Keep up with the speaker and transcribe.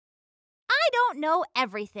don't know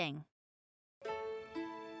everything.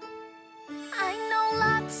 I know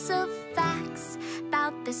lots of facts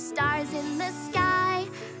about the stars in the sky,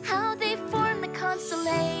 how they form the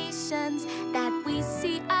constellations that we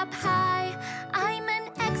see up high. I'm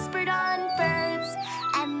an expert on birds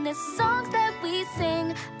and the songs that we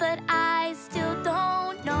sing, but I still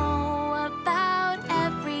don't know about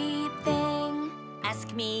everything.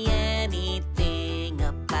 Ask me anything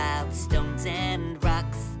about stones and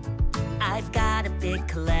rocks. I've got a big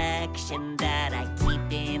collection that I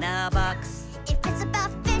keep in a box. If it's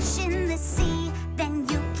about fish in the sea, then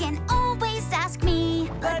you can always ask me.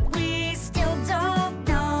 But we Still don't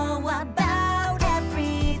know about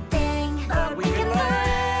everything, But we can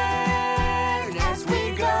learn as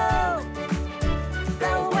we go.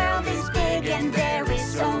 The world is big and there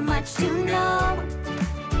is so much to know.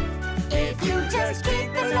 If you just keep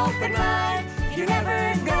an open mind, you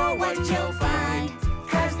never know what you'll find,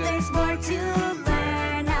 'cause there's more to